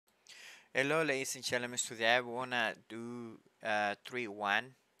Hello, ladies and gentlemen. Today I wanna do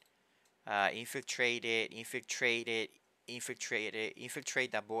 3-1. Infiltrate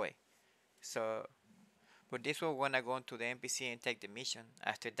that boy. So for this one, we're gonna go into the NPC and take the mission.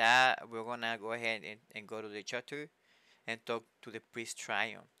 After that, we're gonna go ahead and go to the chapter and talk to the priest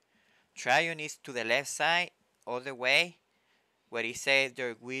Tryon. Tryon is to the left side, all the way, where it says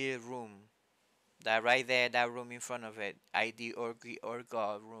the weird room. That right there, that room in front of it. ID or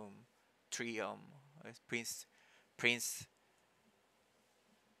God room. Trium. Prince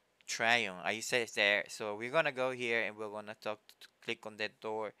Tryon. I said it's there. So we're gonna go here and we're gonna click on that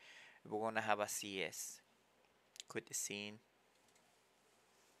door. We're gonna have a CS. Quit the scene.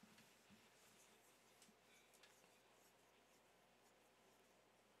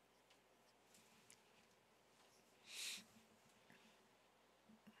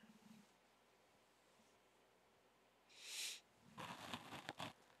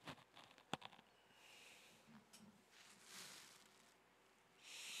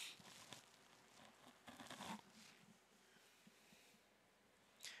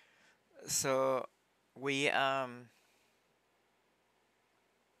 So we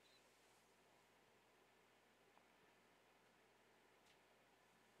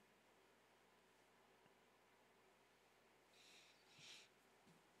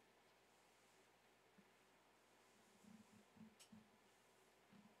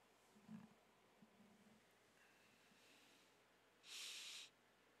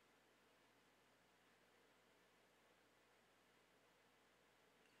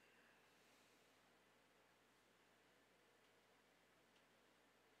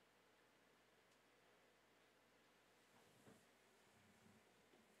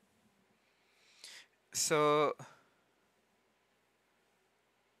so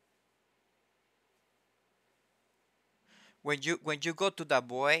when you go to the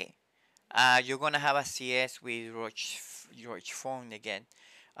boy, you're gonna have a CS with Roach phone again.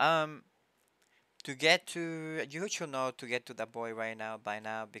 Um, to get to you should know to get to the boy right now by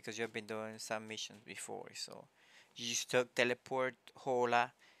now because you've been doing some missions before. So you just teleport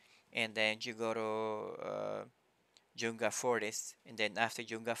Hola and then you go to Junga Forest, and then after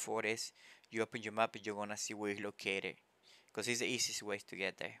Junga Forest, you open your map and you're gonna see where it's located, because it's the easiest way to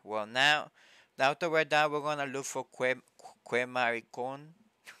get there. Well, now that we're done, we're gonna look for Maricon,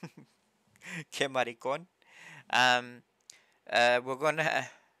 Que Maricon. Um, uh, we're gonna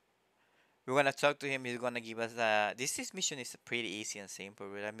we're gonna talk to him. He's gonna give us this mission is pretty easy and simple.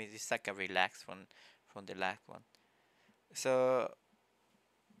 I mean, it's like a relax from the last one. So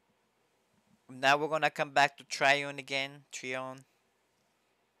now we're gonna come back to Tryon again. Tryon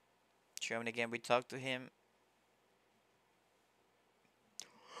again. We talk to him.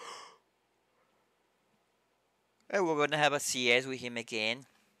 And we're gonna have a CS with him again.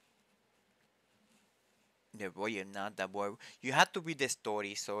 The boy, you're not that boy. You have to read the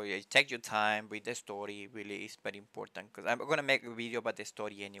story, so take your time, read the story. Really, is very important because I'm gonna make a video about the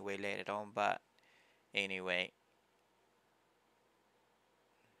story anyway later on. But anyway,